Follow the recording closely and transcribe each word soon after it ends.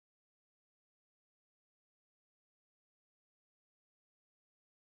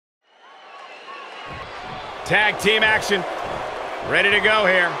Tag team action. Ready to go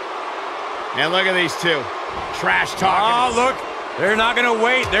here. And look at these two. Trash talking. Oh, look. They're not going to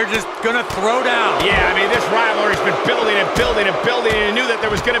wait. They're just going to throw down. Yeah, I mean, this rivalry's been building and building and building, and you knew that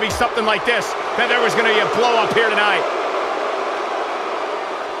there was going to be something like this, that there was going to be a blow-up here tonight.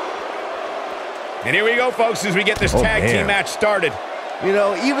 And here we go, folks, as we get this tag team match started. You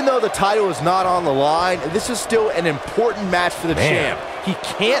know, even though the title is not on the line, this is still an important match for the champ. He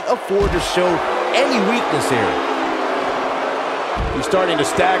can't afford to show any weakness here. He's starting to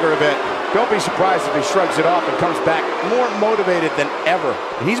stagger a bit. Don't be surprised if he shrugs it off and comes back more motivated than ever.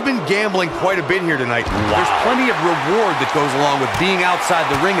 And he's been gambling quite a bit here tonight. Wow. There's plenty of reward that goes along with being outside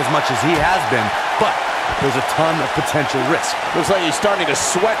the ring as much as he has been, but there's a ton of potential risk. Looks like he's starting to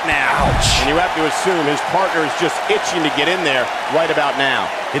sweat now. Ouch. And you have to assume his partner is just itching to get in there right about now.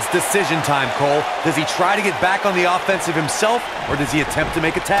 It's decision time, Cole. Does he try to get back on the offensive himself, or does he attempt to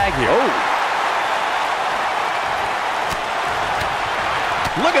make a tag here? Oh.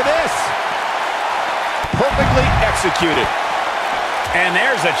 Look at this. Perfectly executed. And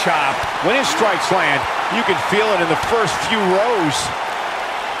there's a chop. When his strikes land, you can feel it in the first few rows.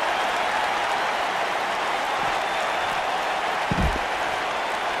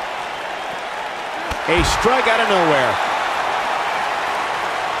 A strike out of nowhere.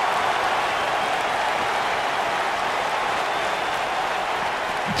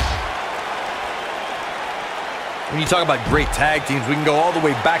 When you talk about great tag teams, we can go all the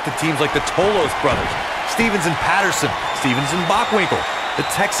way back to teams like the Tolos brothers, Stevens and Patterson, Stevens and Bockwinkel, the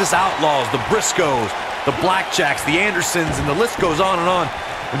Texas Outlaws, the Briscoes, the Blackjacks, the Andersons, and the list goes on and on.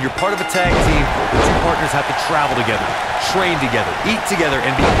 When you're part of a tag team, the two partners have to travel together, train together, eat together,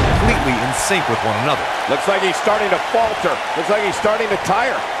 and be completely in sync with one another. Looks like he's starting to falter. Looks like he's starting to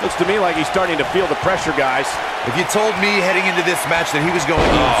tire. Looks to me like he's starting to feel the pressure, guys. If you told me heading into this match that he was going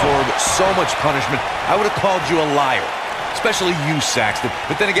to absorb so much punishment, I would have called you a liar. Especially you, Saxton.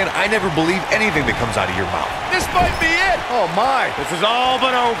 But then again, I never believe anything that comes out of your mouth. This might be it. Oh, my. This is all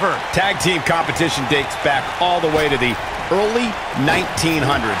but over. Tag team competition dates back all the way to the early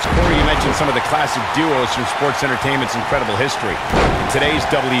 1900s. Corey, you mentioned some of the classic duos from sports entertainment's incredible history. In today's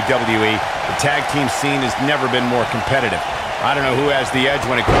WWE, the tag team scene has never been more competitive. I don't know who has the edge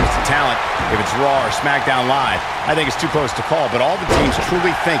when it comes to talent, if it's Raw or Smackdown Live. I think it's too close to call, but all the teams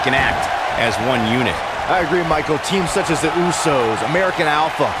truly think and act as one unit. I agree, Michael. Teams such as the Usos, American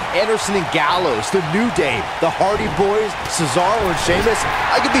Alpha, Anderson and Gallows, The New Day, the Hardy Boys, Cesaro and Sheamus.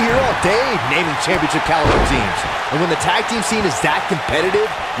 I could be here all day naming championship caliber teams. And when the tag team scene is that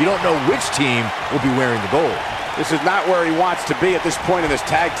competitive, you don't know which team will be wearing the gold. This is not where he wants to be at this point in this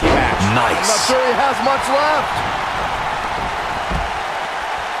tag team match. Nice. I'm not sure he has much left.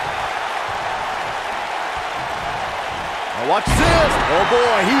 Now watch this. Oh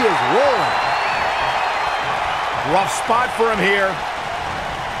boy, he is rolling. Rough spot for him here.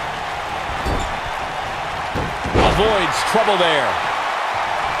 Avoids trouble there.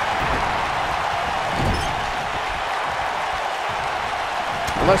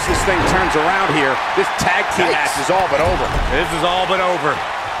 Unless this thing turns around here, this tag team match is all but over. This is all but over.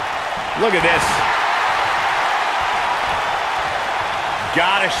 Look at this.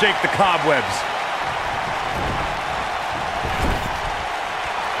 Gotta shake the cobwebs.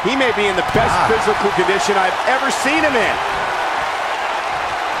 He may be in the best physical condition I've ever seen him in.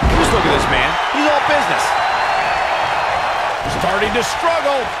 Just look at this man. He's all business. Starting to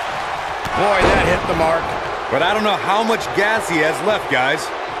struggle. Boy, that hit the mark. But I don't know how much gas he has left, guys.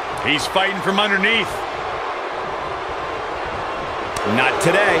 He's fighting from underneath. Not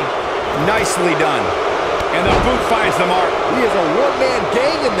today. Nicely done. And the boot finds the mark. He is a one-man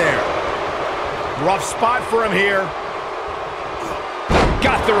gang in there. Rough spot for him here.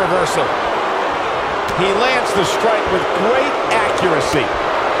 Got the reversal. He lands the strike with great accuracy.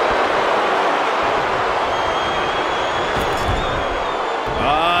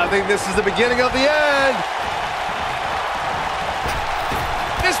 I think this is the beginning of the end.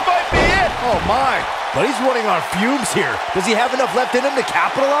 This might be it. Oh, my. But he's running on fumes here. Does he have enough left in him to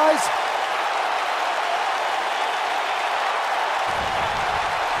capitalize?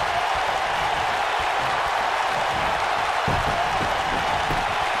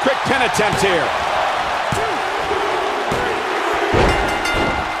 Quick pin attempt here.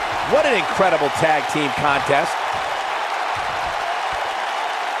 What an incredible tag team contest.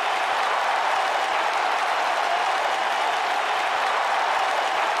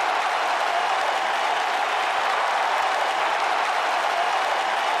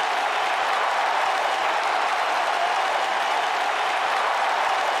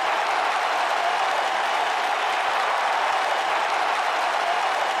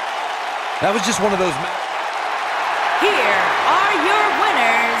 That was just one of those matches. Here are your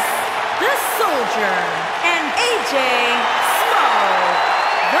winners, The Soldier and AJ Smoke,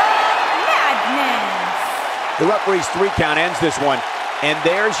 the Madness. The referee's 3 count ends this one. And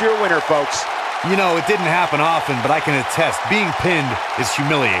there's your winner, folks. You know, it didn't happen often, but I can attest, being pinned is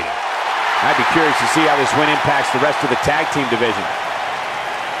humiliating. I'd be curious to see how this win impacts the rest of the tag team division.